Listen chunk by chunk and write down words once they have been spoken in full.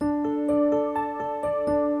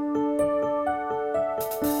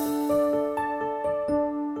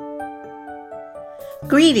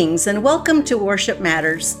Greetings and welcome to Worship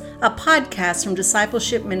Matters, a podcast from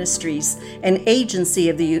Discipleship Ministries, an agency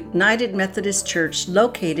of the United Methodist Church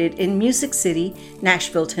located in Music City,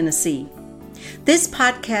 Nashville, Tennessee. This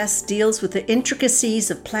podcast deals with the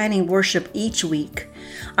intricacies of planning worship each week.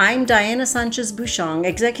 I'm Diana Sanchez-Bouchon,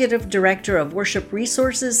 Executive Director of Worship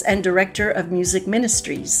Resources and Director of Music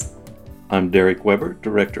Ministries. I'm Derek Weber,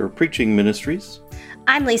 Director of Preaching Ministries.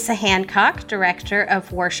 I'm Lisa Hancock, Director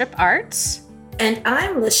of Worship Arts. And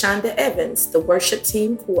I'm LaShonda Evans, the Worship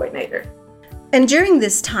Team Coordinator. And during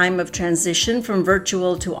this time of transition from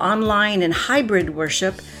virtual to online and hybrid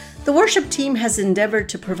worship, the worship team has endeavored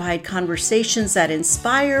to provide conversations that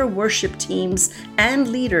inspire worship teams and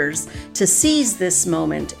leaders to seize this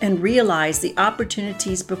moment and realize the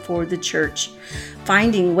opportunities before the church,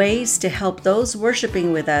 finding ways to help those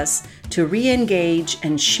worshiping with us to re-engage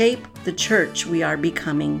and shape the church we are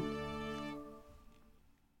becoming.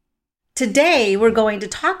 Today, we're going to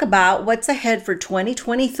talk about what's ahead for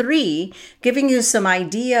 2023, giving you some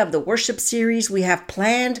idea of the worship series we have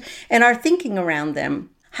planned and our thinking around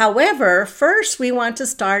them. However, first, we want to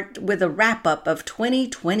start with a wrap-up of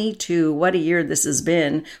 2022. What a year this has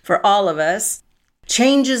been for all of us.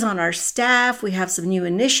 Changes on our staff, we have some new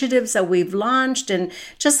initiatives that we've launched, and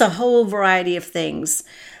just a whole variety of things.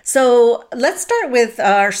 So let's start with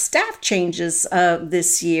our staff changes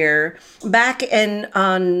this year. Back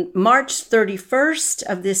on March 31st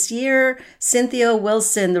of this year, Cynthia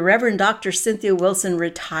Wilson, the Reverend Dr. Cynthia Wilson,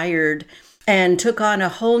 retired and took on a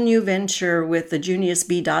whole new venture with the Junius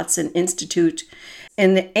B. Dotson Institute.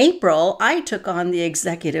 In April, I took on the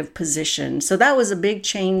executive position. So that was a big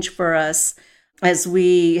change for us, as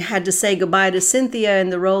we had to say goodbye to Cynthia in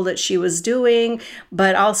the role that she was doing,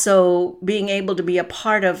 but also being able to be a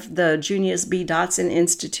part of the Junius B. Dotson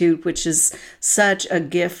Institute, which is such a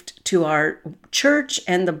gift to our church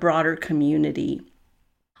and the broader community.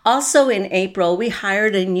 Also in April, we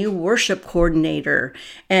hired a new worship coordinator,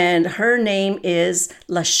 and her name is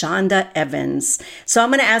LaShonda Evans. So I'm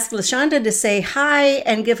going to ask LaShonda to say hi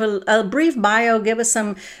and give a brief bio, give us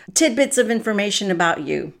some tidbits of information about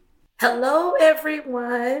you. Hello,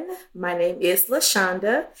 everyone. My name is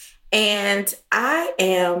LaShonda, and I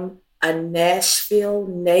am a Nashville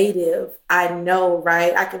native. I know,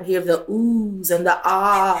 right? I can hear the oohs and the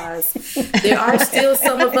ahs. There are still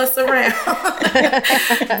some of us around.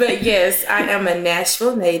 But yes, I am a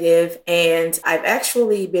Nashville native, and I've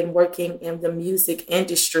actually been working in the music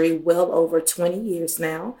industry well over 20 years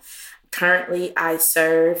now. Currently, I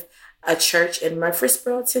serve a church in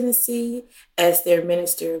Murfreesboro, Tennessee, as their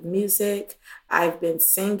minister of music. I've been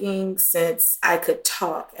singing since I could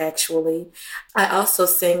talk, actually. I also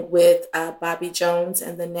sing with Bobby Jones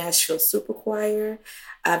and the Nashville Super Choir.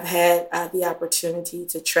 I've had the opportunity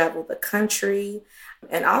to travel the country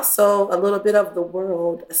and also a little bit of the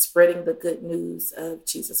world, spreading the good news of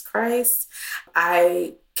Jesus Christ.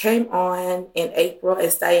 I came on in April,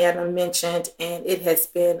 as Diana mentioned, and it has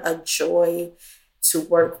been a joy to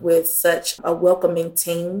work with such a welcoming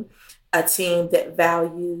team, a team that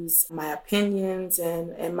values my opinions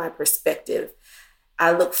and my perspective.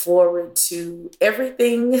 I look forward to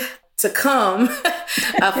everything to come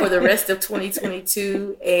for the rest of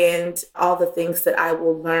 2022 and all the things that I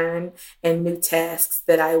will learn and new tasks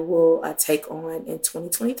that I will take on in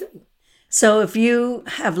 2023. So if you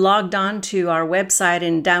have logged on to our website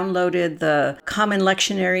and downloaded the Common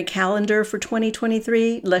Lectionary Calendar for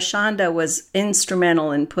 2023, LaShonda was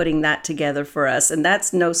instrumental in putting that together for us, and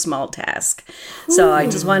that's no small task. So I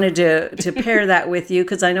just wanted to pair that with you,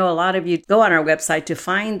 because I know a lot of you go on our website to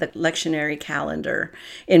find the lectionary calendar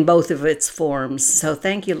in both of its forms. So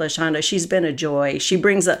thank you, LaShonda. She's been a joy. She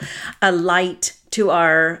brings a light to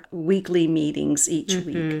our weekly meetings each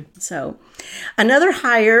week. So another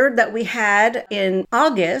hire that we had in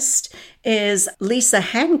August is Lisa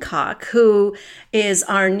Hancock, who is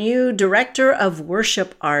our new Director of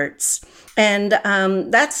Worship Arts. And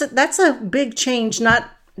that's a big change, not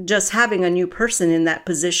just having a new person in that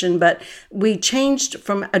position, but we changed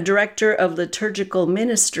from a director of liturgical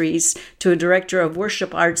ministries to a director of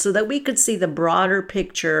worship arts so that we could see the broader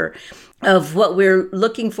picture of what we're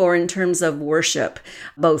looking for in terms of worship,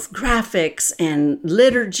 both graphics and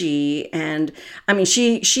liturgy. And I mean,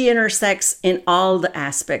 she intersects in all the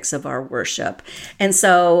aspects of our worship. And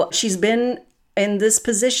so she's been in this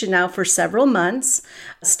position now for several months,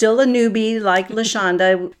 still a newbie like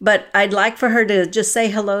LaShonda, but I'd like for her to just say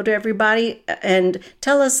hello to everybody and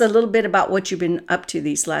tell us a little bit about what you've been up to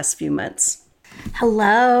these last few months.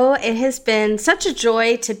 Hello. It has been such a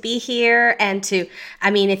joy to be here and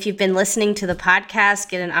if you've been listening to the podcast,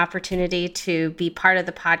 get an opportunity to be part of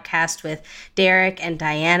the podcast with Derek and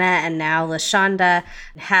Diana and now LaShonda,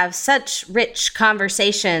 have such rich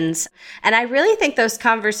conversations. And I really think those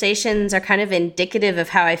conversations are kind of indicative of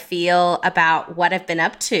how I feel about what I've been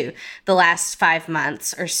up to the last 5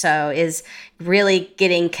 months or so, is really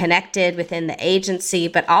getting connected within the agency,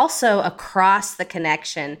 but also across the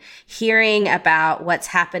connection, hearing about what's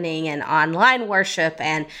happening in online worship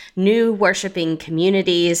and new worshiping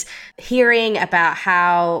communities, hearing about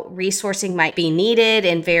how resourcing might be needed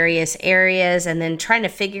in various areas, and then trying to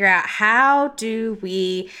figure out how do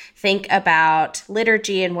we think about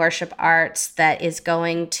liturgy and worship arts that is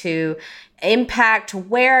going to impact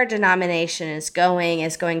where our denomination is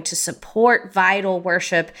going to support vital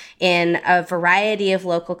worship in a variety of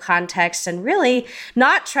local contexts, and really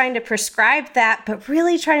not trying to prescribe that, but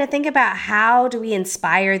really trying to think about how do we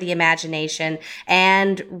inspire the imagination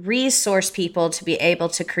and resource people to be able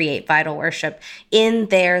to create vital worship in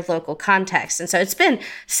their local context. And so it's been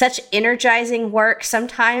such energizing work.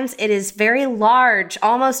 Sometimes it is very large,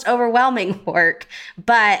 almost overwhelming work,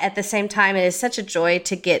 but at the same time, it is such a joy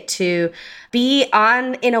to get to be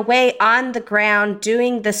on the ground,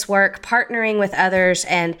 doing this work, partnering with others,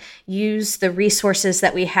 and use the resources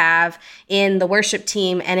that we have in the worship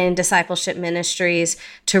team and in discipleship ministries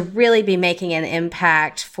to really be making an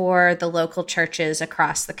impact for the local churches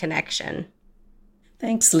across the connection.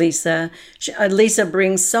 Thanks, Lisa. Lisa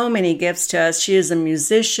brings so many gifts to us. She is a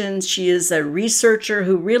musician. She is a researcher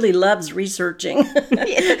who really loves researching.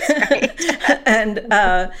 Yes, right.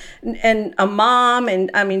 and a mom,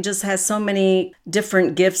 and just has so many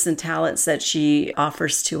different gifts and talents that she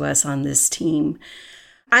offers to us on this team.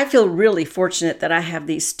 I feel really fortunate that I have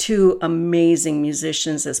these two amazing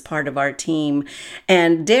musicians as part of our team.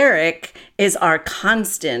 And Derek is our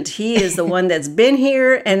constant. He is the one that's been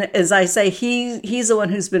here. And as I say, he's the one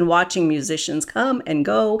who's been watching musicians come and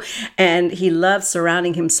go. And he loves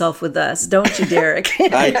surrounding himself with us. Don't you, Derek?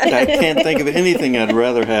 I can't think of anything I'd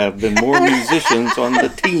rather have than more musicians on the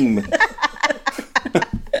team.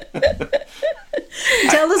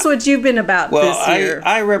 Tell us what you've been about this year.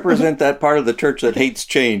 I represent that part of the church that hates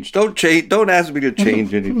change. Don't ask me to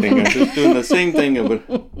change anything. I'm just doing the same thing.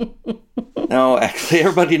 No, actually,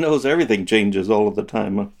 everybody knows everything changes all of the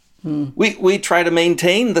time. We try to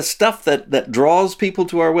maintain the stuff that draws people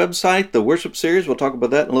to our website, the worship series. We'll talk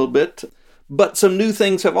about that in a little bit. But some new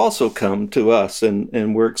things have also come to us,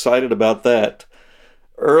 and we're excited about that.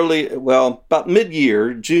 About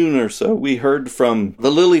mid-year, June or so, we heard from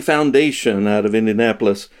the Lilly Foundation out of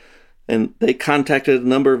Indianapolis, and they contacted a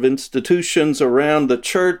number of institutions around the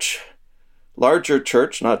church, larger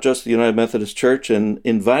church, not just the United Methodist Church, and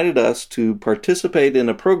invited us to participate in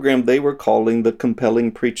a program they were calling the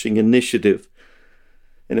Compelling Preaching Initiative.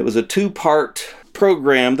 And it was a 2-part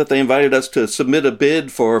program that they invited us to submit a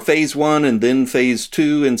bid for phase 1 and then phase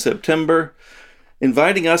 2 in September,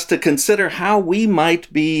 inviting us to consider how we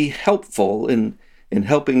might be helpful in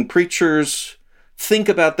helping preachers think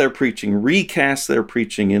about their preaching, recast their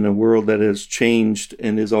preaching in a world that has changed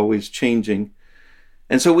and is always changing.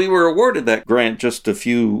 And so we were awarded that grant just a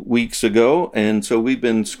few weeks ago, and so we've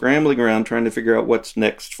been scrambling around trying to figure out what's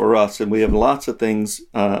next for us, and we have lots of things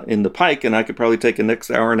in the pike, and I could probably take a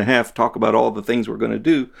next hour and a half talk about all the things we're going to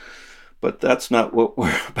do. But that's not what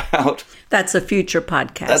we're about. That's a future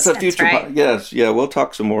podcast. That's a future podcast. Yes. Yeah, we'll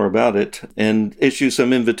talk some more about it and issue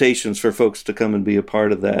some invitations for folks to come and be a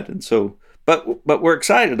part of that. And so, but we're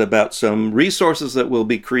excited about some resources that we'll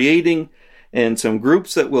be creating and some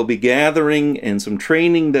groups that we'll be gathering and some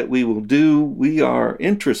training that we will do. We are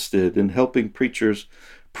interested in helping preachers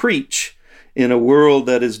preach in a world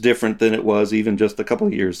that is different than it was even just a couple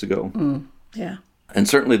of years ago. Yeah. And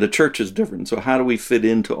certainly the church is different. So how do we fit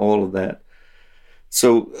into all of that?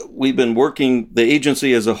 So we've been working the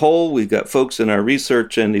agency as a whole. We've got folks in our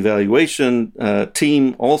research and evaluation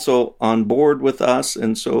team also on board with us.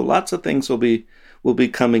 And so lots of things will be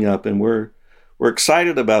coming up. And we're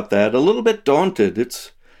excited about that. A little bit daunted.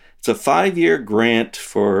 It's a 5-year grant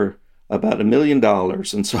for about $1 million.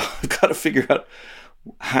 And so I've got to figure out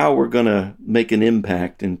how we're going to make an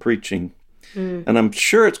impact in preaching. And I'm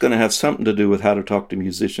sure it's going to have something to do with how to talk to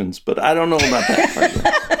musicians, but I don't know about that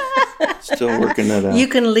part. Still working that out. You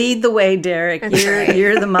can lead the way, Derek.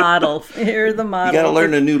 You're the model. You're the model. You got to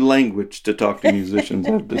learn a new language to talk to musicians,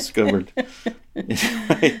 I've discovered.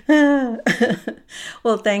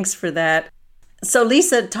 Well, thanks for that. So,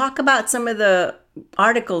 Lisa, talk about some of the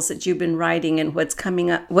articles that you've been writing and what's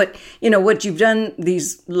coming up, what you've done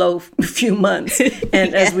these few months,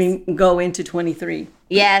 and as we go into 23.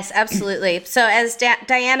 Yes, absolutely. So as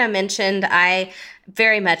Diana mentioned, I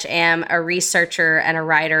very much am a researcher and a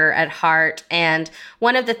writer at heart. And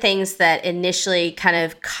one of the things that initially kind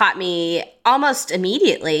of caught me almost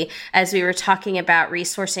immediately as we were talking about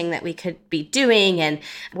resourcing that we could be doing and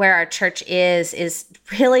where our church is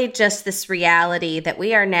really just this reality that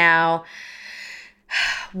we are now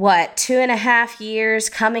 2.5 years,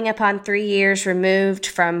 coming up on 3 years removed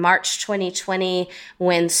from March 2020,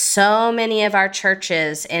 when so many of our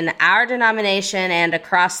churches in our denomination and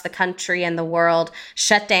across the country and the world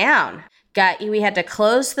shut down. We had to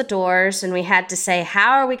close the doors, and we had to say,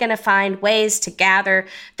 how are we going to find ways to gather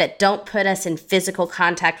that don't put us in physical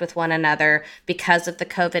contact with one another because of the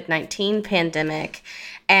COVID-19 pandemic?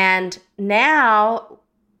 And now,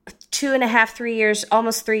 2.5, 3 years,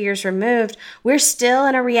 almost 3 years removed, we're still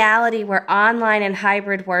in a reality where online and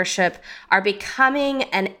hybrid worship are becoming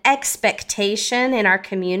an expectation in our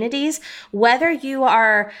communities, whether you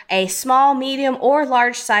are a small, medium, or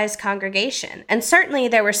large size congregation. And certainly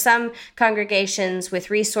there were some congregations with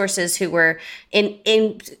resources who were in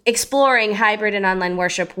exploring hybrid and online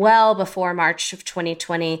worship well before March of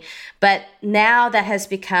 2020. But now that has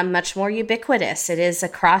become much more ubiquitous. It is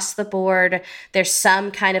across the board. There's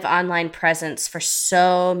some kind of online presence for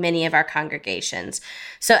so many of our congregations.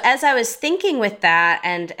 So as I was thinking with that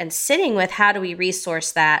and sitting with how do we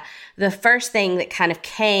resource that, the first thing that kind of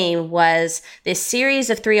came was this series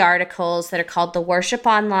of 3 articles that are called the Worship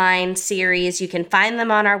Online series. You can find them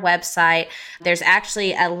on our website. There's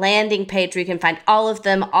actually a landing page where you can find all of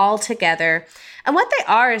them all together. And what they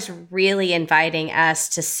are is really inviting us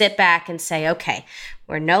to sit back and say, okay,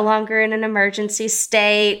 we're no longer in an emergency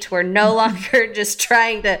state. We're no longer just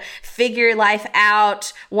trying to figure life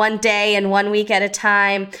out one day and 1 week at a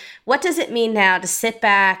time. What does it mean now to sit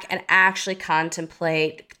back and actually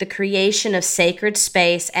contemplate the creation of sacred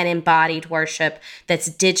space and embodied worship that's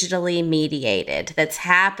digitally mediated, that's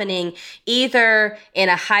happening either in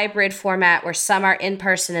a hybrid format where some are in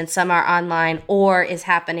person and some are online, or is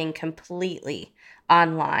happening completely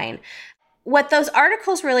online? What those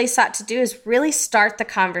articles really sought to do is really start the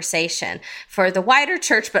conversation for the wider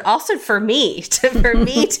church, but also for me to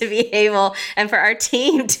be able, and for our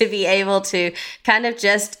team to be able to kind of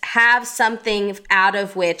just have something out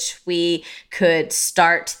of which we could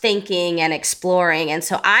start thinking and exploring. And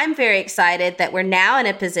so I'm very excited that we're now in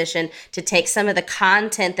a position to take some of the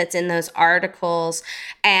content that's in those articles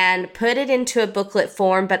and put it into a booklet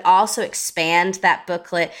form, but also expand that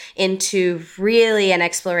booklet into really an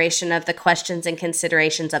exploration of the questions and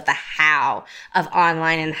considerations of the how of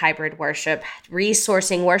online and hybrid worship,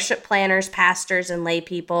 resourcing worship planners, pastors, and lay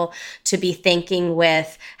people to be thinking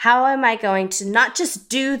with, how am I going to not just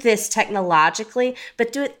do this technologically,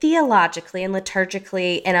 but do it theologically and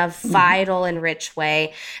liturgically in a vital and rich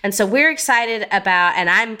way? And so we're excited about, and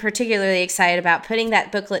I'm particularly excited about putting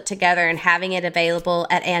that booklet together and having it available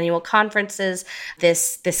at annual conferences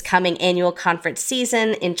this coming annual conference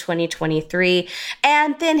season in 2023,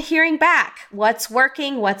 and then hearing back what's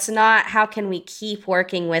working, what's not, how can we keep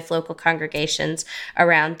working with local congregations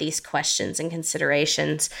around these questions and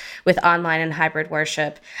considerations with online and hybrid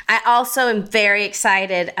worship. I also am very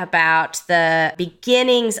excited about the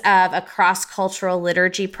beginnings of a cross-cultural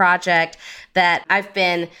liturgy project that I've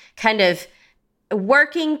been kind of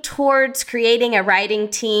working towards creating a writing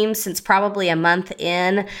team since probably a month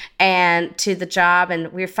in and to the job.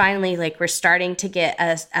 And we're finally we're starting to get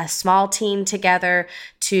a small team together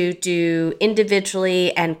to do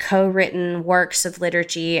individually and co-written works of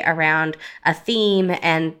liturgy around a theme,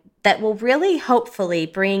 and that will really hopefully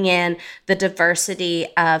bring in the diversity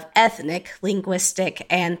of ethnic, linguistic,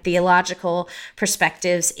 and theological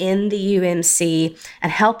perspectives in the UMC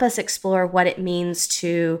and help us explore what it means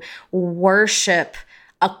to worship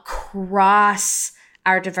across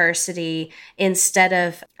our diversity instead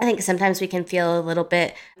of, I think sometimes we can feel a little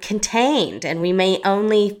bit contained and we may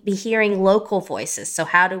only be hearing local voices. So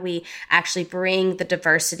how do we actually bring the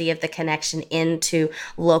diversity of the connection into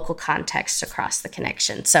local context across the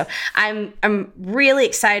connection? So I'm really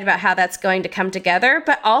excited about how that's going to come together,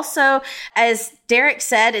 but also, as Derek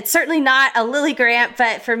said, it's certainly not a Lilly grant,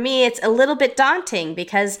 but for me, it's a little bit daunting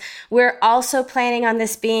because we're also planning on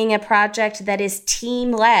this being a project that is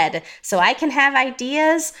team-led. So I can have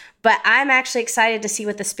ideas, but I'm actually excited to see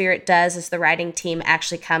what the Spirit does as the writing team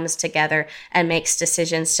actually comes together and makes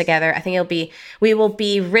decisions together. I think we will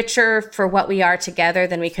be richer for what we are together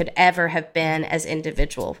than we could ever have been as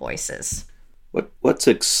individual voices. What's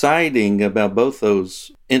exciting about both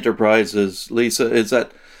those enterprises, Lisa, is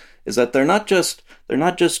that is that they're not just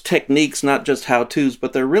techniques, not just how-tos,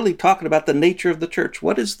 but they're really talking about the nature of the church.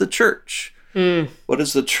 What is the church? What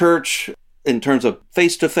is the church in terms of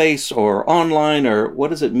face-to-face or online, or what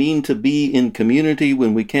does it mean to be in community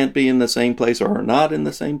when we can't be in the same place or are not in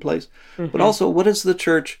the same place? But also, what is the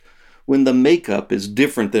church when the makeup is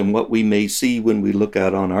different than what we may see when we look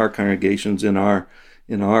out on our congregations in our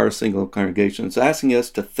single congregation? It's asking us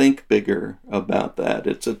to think bigger about that.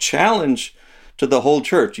 It's a challenge to the whole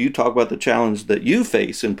church. You talk about the challenge that you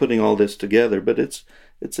face in putting all this together, but it's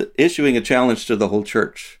issuing a challenge to the whole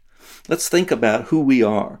church. Let's think about who we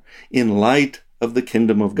are in light of the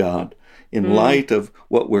kingdom of God, in light of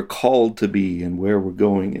what we're called to be and where we're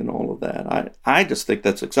going and all of that. I just think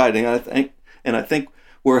that's exciting. I think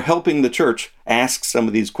we're helping the church ask some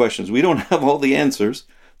of these questions. We don't have all the answers,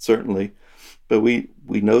 certainly, but we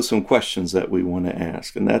know some questions that we want to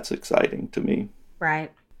ask, and that's exciting to me.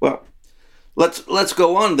 Right. Well, let's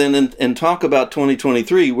go on then and talk about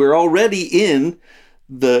 2023. We're already in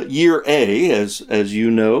the year A, as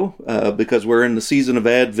you know, because we're in the season of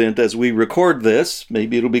Advent as we record this.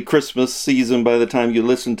 Maybe it'll be Christmas season by the time you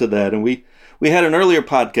listen to that. And we had an earlier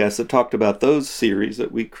podcast that talked about those series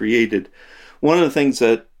that we created. One of the things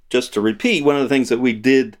that, just to repeat, one of the things that we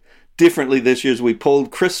did differently this year is we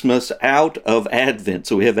pulled Christmas out of Advent.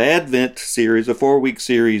 So we have Advent series, a 4-week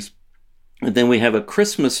series, and then we have a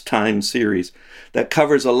Christmas time series that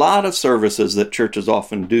covers a lot of services that churches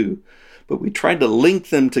often do. But we tried to link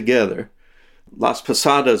them together. Las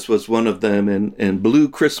Posadas was one of them, and Blue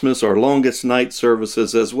Christmas, our longest night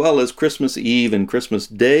services, as well as Christmas Eve and Christmas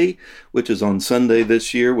Day, which is on Sunday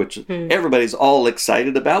this year, which everybody's all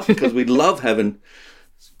excited about because we love having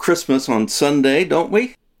Christmas on Sunday, don't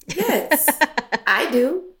we? Yes, I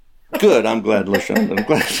do. Good. I'm glad, LaShonda. I'm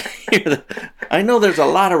glad to hear that. I know there's a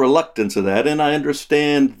lot of reluctance to that, and I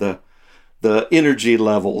understand the energy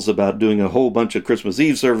levels about doing a whole bunch of Christmas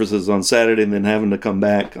Eve services on Saturday and then having to come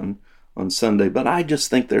back on Sunday. But I just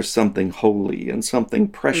think there's something holy and something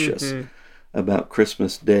precious about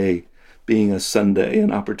Christmas Day being a Sunday,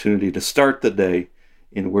 an opportunity to start the day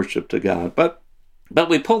in worship to God. But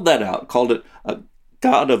we pulled that out, called it a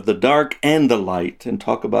God of the dark and the light, and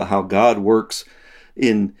talk about how God works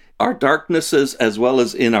in our darknesses as well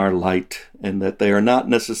as in our light, and that they are not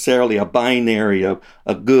necessarily a binary of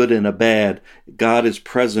a good and a bad. God is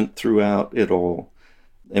present throughout it all.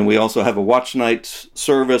 And we also have a watch night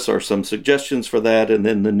service or some suggestions for that, and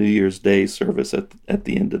then the New Year's Day service at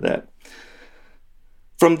the end of that.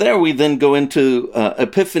 From there, we then go into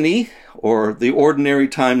Epiphany, or the ordinary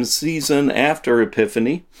time season after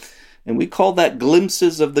Epiphany, and we call that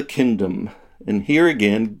Glimpses of the Kingdom. And here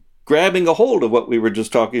again, grabbing a hold of what we were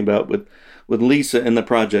just talking about with Lisa and the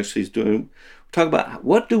projects she's doing. Talk about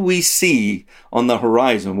what do we see on the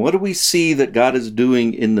horizon? What do we see that God is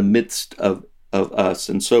doing in the midst of us?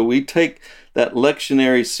 And so we take that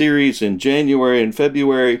lectionary series in January and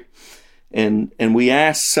February, and we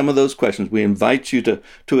ask some of those questions. We invite you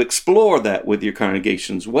to explore that with your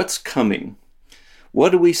congregations. What's coming?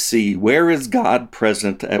 What do we see? Where is God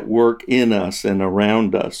present at work in us and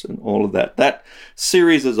around us and all of that? That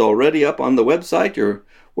series is already up on the website. You're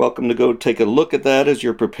welcome to go take a look at that as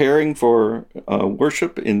you're preparing for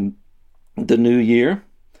worship in the new year.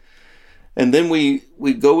 And then we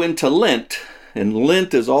go into Lent, and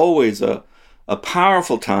Lent is always a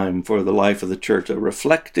powerful time for the life of the church, a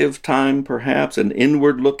reflective time perhaps, an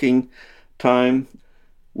inward-looking time.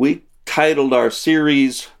 We titled our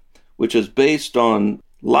series, which is based on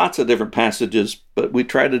lots of different passages, but we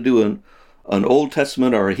try to do an Old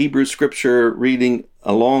Testament or a Hebrew scripture reading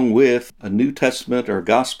along with a New Testament or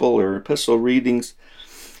gospel or epistle readings,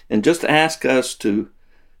 and just ask us to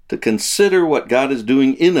consider what God is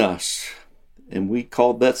doing in us. And we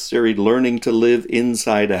called that series Learning to Live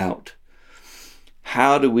Inside Out.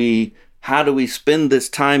 How do we spend this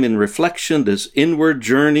time in reflection, this inward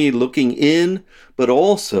journey, looking in, but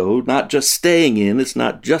also not just staying in? It's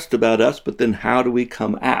not just about us, but then how do we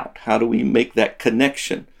come out? How do we make that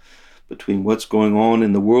connection between what's going on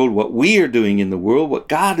in the world, what we are doing in the world, what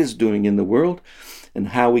God is doing in the world, and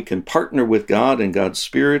how we can partner with God and God's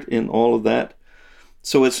Spirit in all of that?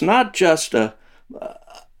 So it's not just a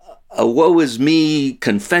woe is me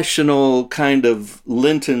confessional kind of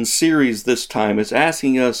Lenten series this time. It's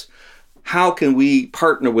asking us, how can we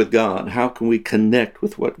partner with God? How can we connect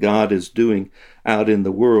with what God is doing out in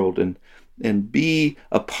the world and be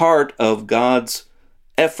a part of God's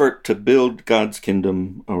effort to build God's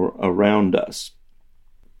kingdom around us?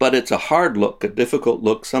 But it's a hard look, a difficult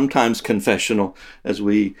look, sometimes confessional, as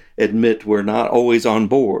we admit we're not always on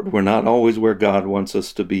board. We're not always where God wants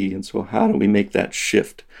us to be. And so how do we make that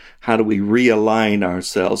shift? How do we realign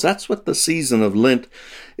ourselves? That's what the season of Lent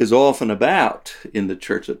is often about in the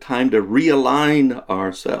church, a time to realign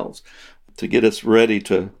ourselves, to get us ready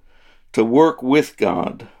to work with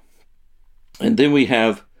God. And then we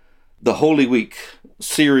have the Holy Week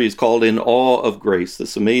series called In Awe of Grace,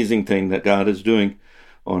 this amazing thing that God is doing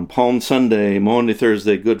on Palm Sunday, Maundy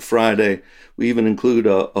Thursday, Good Friday. We even include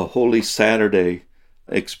a Holy Saturday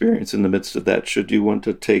experience in the midst of that, should you want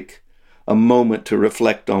to take a moment to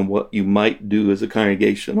reflect on what you might do as a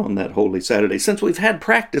congregation on that Holy Saturday. Since we've had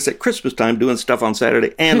practice at Christmas time doing stuff on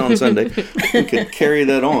Saturday and on Sunday, we can carry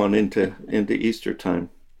that on into Easter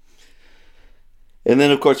time. And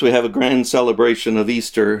then, of course, we have a grand celebration of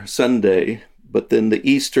Easter Sunday, but then the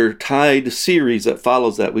Easter Tide series that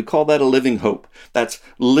follows that, we call that a living hope. That's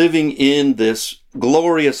living in this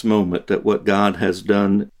glorious moment that what God has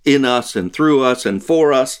done in us and through us and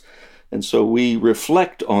for us. And so we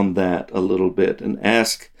reflect on that a little bit and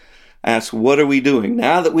ask, what are we doing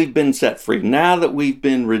now that we've been set free, now that we've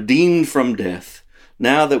been redeemed from death,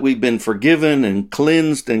 now that we've been forgiven and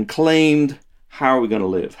cleansed and claimed? How are we going to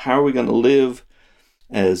live? How are we going to live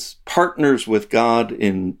as partners with God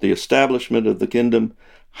in the establishment of the kingdom?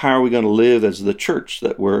 How are we going to live as the church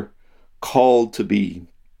that we're called to be?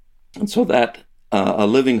 And so that a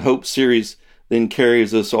Living Hope series then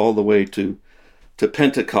carries us all the way to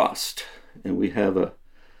Pentecost. And we have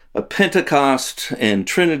a Pentecost and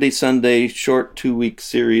Trinity Sunday short 2-week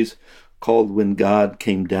series called When God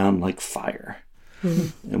Came Down Like Fire.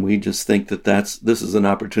 Mm-hmm. And we just think that this is an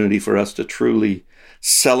opportunity for us to truly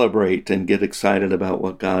celebrate and get excited about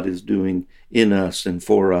what God is doing in us and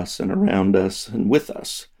for us and around us and with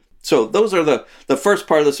us. So those are the first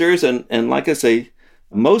part of the series. And like I say,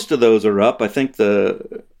 most of those are up. I think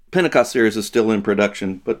the Pentecost series is still in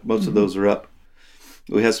production, but most of those are up.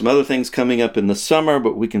 We have some other things coming up in the summer,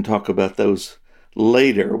 but we can talk about those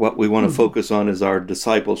later. What we want to focus on is our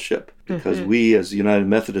discipleship, because we as United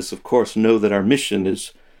Methodists, of course, know that our mission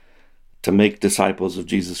is to make disciples of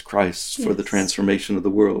Jesus Christ for the transformation of the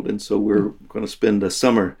world. And so we're going to spend a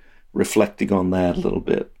summer reflecting on that a little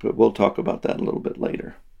bit, but we'll talk about that a little bit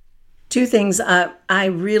later. Two things. I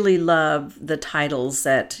really love the titles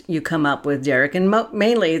that you come up with, Derek, and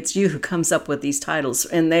mainly it's you who comes up with these titles,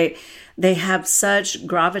 and they have such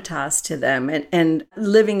gravitas to them, and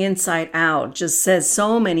Living Inside Out just says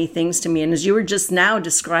so many things to me. And as you were just now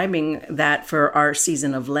describing that for our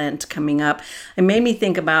season of Lent coming up, it made me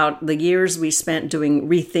think about the years we spent doing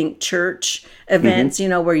Rethink Church events,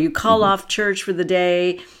 where you call off church for the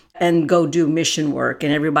day and go do mission work,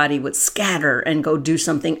 and everybody would scatter and go do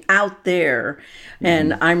something out there.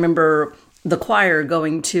 And I remember the choir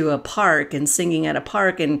going to a park and singing at a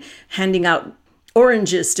park and handing out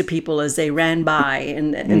oranges to people as they ran by,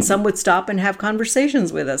 and some would stop and have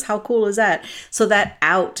conversations with us. How cool is that? So that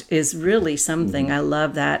out is really something. I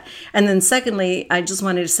love that. And then secondly, I just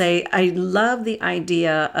wanted to say, I love the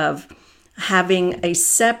idea of having a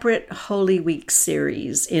separate Holy Week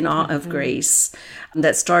series in Awe of Grace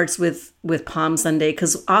that starts with Palm Sunday,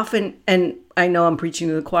 because often, and I know I'm preaching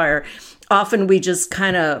to the choir, often we just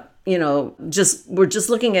kind of, we're just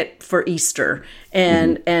looking at for Easter,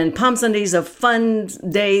 and Palm Sunday is a fun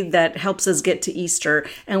day that helps us get to Easter,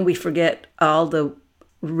 and we forget all the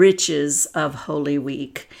riches of Holy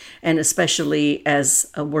Week, and especially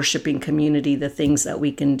as a worshiping community, the things that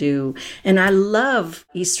we can do. And I love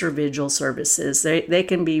Easter Vigil services. They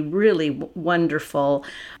can be really wonderful.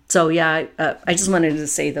 So I just wanted to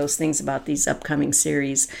say those things about these upcoming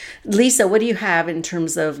series. Lisa, what do you have in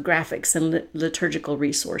terms of graphics and liturgical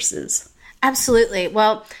resources? Absolutely.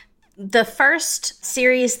 Well, the first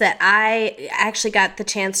series that I actually got the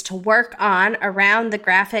chance to work on around the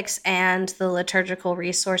graphics and the liturgical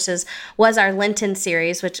resources was our Lenten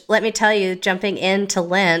series, which, let me tell you, jumping into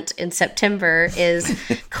Lent in September is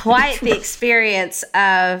quite the experience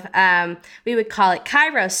of, we would call it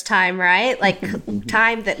Kairos time, right? Like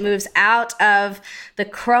time that moves out of the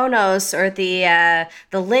chronos or the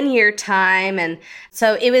linear time. And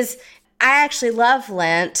so I actually love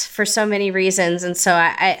Lent for so many reasons, and so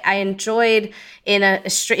I enjoyed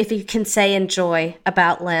if you can say enjoy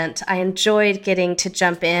about Lent, I enjoyed getting to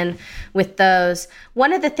jump in with those.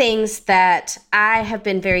 One of the things that I have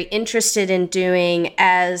been very interested in doing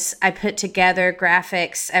as I put together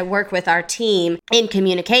graphics, I work with our team in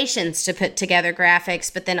communications to put together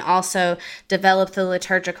graphics, but then also develop the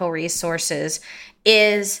liturgical resources,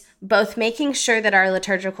 is both making sure that our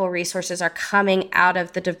liturgical resources are coming out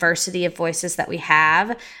of the diversity of voices that we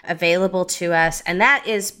have available to us. And that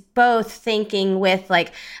is both thinking with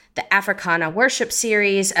like the Africana worship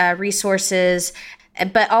series resources,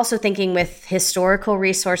 but also thinking with historical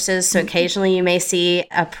resources. So occasionally you may see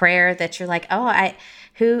a prayer that you're like, oh,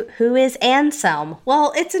 who is Anselm?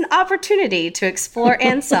 Well, it's an opportunity to explore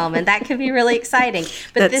Anselm, and that can be really exciting.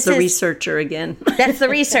 But that's the researcher again. That's the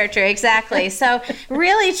researcher, exactly. So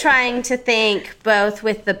really trying to think both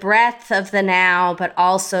with the breadth of the now, but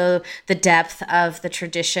also the depth of the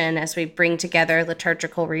tradition as we bring together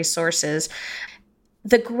liturgical resources.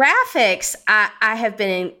 The graphics, I have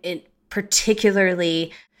been in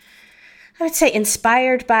particularly, I would say,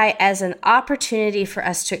 inspired by as an opportunity for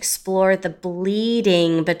us to explore the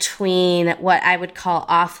bleeding between what I would call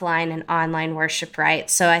offline and online worship, right?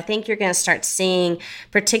 So I think you're going to start seeing,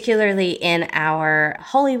 particularly in our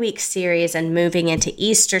Holy Week series and moving into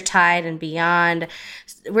Eastertide and beyond,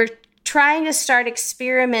 we're trying to start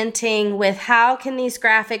experimenting with how can these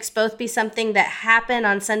graphics both be something that happen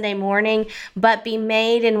on Sunday morning, but be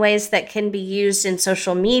made in ways that can be used in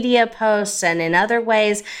social media posts and in other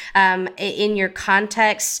ways in your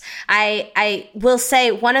context. I will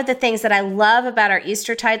say one of the things that I love about our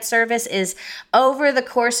Eastertide service is over the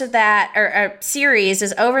course of that, series,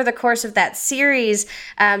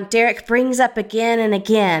 Derek brings up again and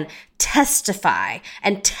again, testify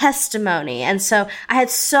and testimony. And so I had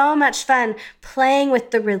so much fun playing with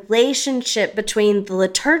the relationship between the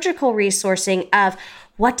liturgical resourcing of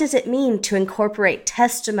what does it mean to incorporate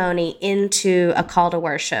testimony into a call to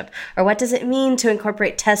worship? Or what does it mean to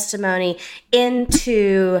incorporate testimony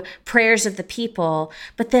into prayers of the people?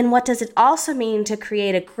 But then what does it also mean to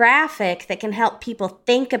create a graphic that can help people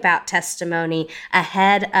think about testimony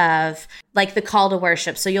ahead of like the call to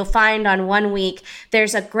worship? So you'll find on one week,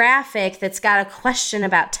 there's a graphic that's got a question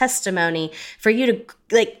about testimony for you to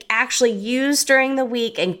like actually use during the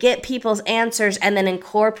week and get people's answers and then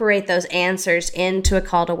incorporate those answers into a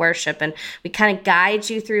call to worship. And we kind of guide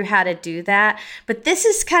you through how to do that. But this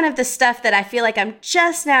is kind of the stuff that I feel like I'm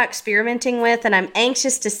just now experimenting with, and I'm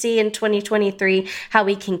anxious to see in 2023 how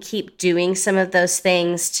we can keep doing some of those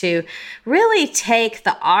things to really take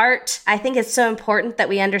the art. I think it's so important that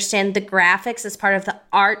we understand the graphics as part of the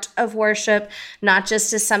art of worship, not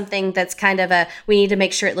just as something that's kind of we need to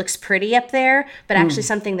make sure it looks pretty up there, but actually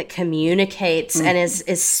something that communicates and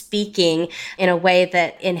is speaking in a way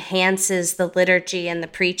that enhances the liturgy and the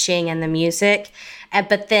preaching and the music.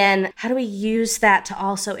 But then how do we use that to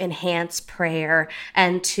also enhance prayer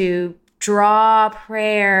and to draw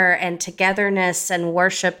prayer and togetherness and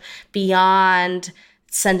worship beyond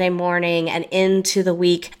Sunday morning and into the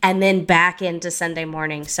week and then back into Sunday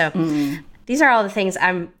morning? So these are all the things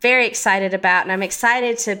I'm very excited about, and I'm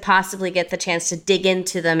excited to possibly get the chance to dig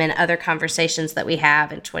into them in other conversations that we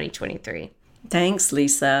have in 2023. Thanks,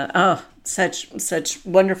 Lisa. Oh, such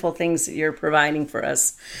wonderful things that you're providing for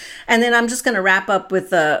us. And then I'm just going to wrap up with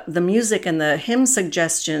the music and the hymn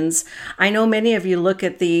suggestions. I know many of you look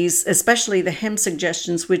at these, especially the hymn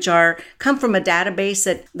suggestions, which come from a database.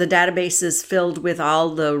 That the database is filled with all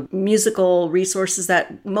the musical resources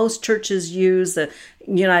that most churches use, the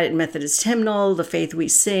United Methodist Hymnal, the Faith We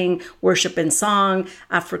Sing, Worship and Song,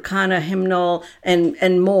 Africana Hymnal,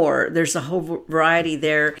 and more. There's a whole variety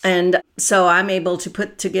there. And so I'm able to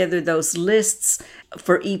put together those lists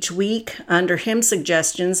for each week under hymn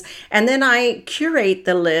suggestions. And then I curate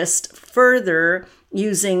the list further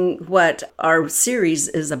using what our series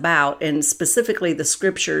is about, and specifically the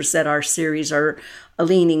scriptures that our series are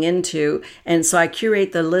leaning into. And so I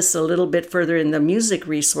curate the list a little bit further in the music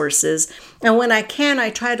resources. And when I can, I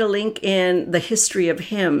try to link in the history of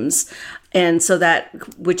hymns. And so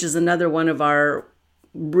which is another one of our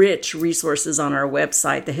rich resources on our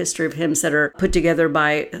website, the history of hymns that are put together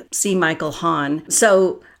by C. Michael Hahn.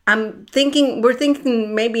 So we're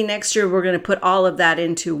thinking maybe next year we're going to put all of that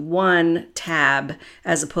into one tab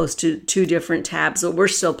as opposed to two different tabs. So we're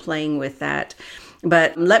still playing with that.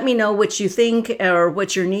 But let me know what you think or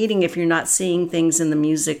what you're needing if you're not seeing things in the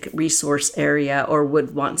music resource area or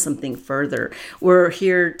would want something further. We're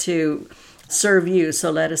here to serve you,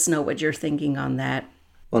 so let us know what you're thinking on that.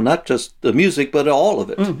 Well, not just the music, but all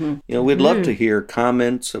of it. We'd love to hear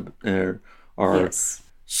comments or Yes.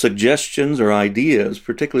 suggestions or ideas,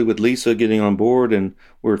 particularly with Lisa getting on board, and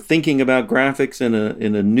we're thinking about graphics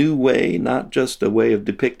in a new way, not just a way of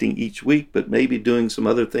depicting each week, but maybe doing some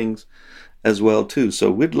other things as well too. So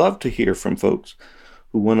we'd love to hear from folks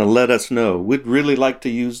who want to let us know. We'd really like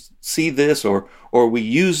to see this, or we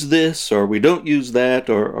use this, or we don't use that,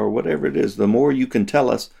 or whatever it is. The more you can tell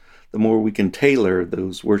us, the more we can tailor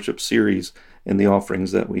those worship series in the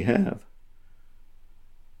offerings that we have.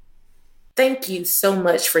 Thank you so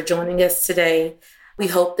much for joining us today. We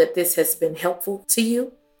hope that this has been helpful to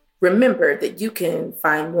you. Remember that you can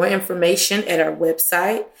find more information at our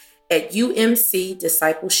website at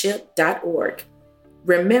umcdiscipleship.org.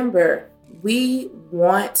 Remember, we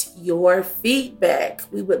want your feedback.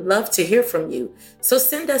 We would love to hear from you. So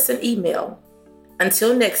send us an email.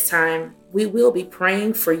 Until next time, we will be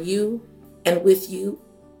praying for you and with you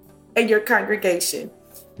and your congregation.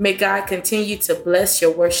 May God continue to bless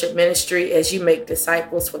your worship ministry as you make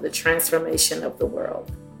disciples for the transformation of the world.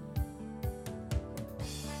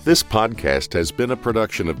 This podcast has been a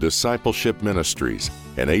production of Discipleship Ministries,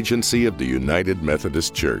 an agency of the United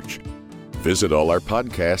Methodist Church. Visit all our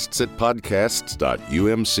podcasts at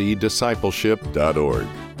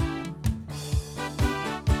podcasts.umcdiscipleship.org.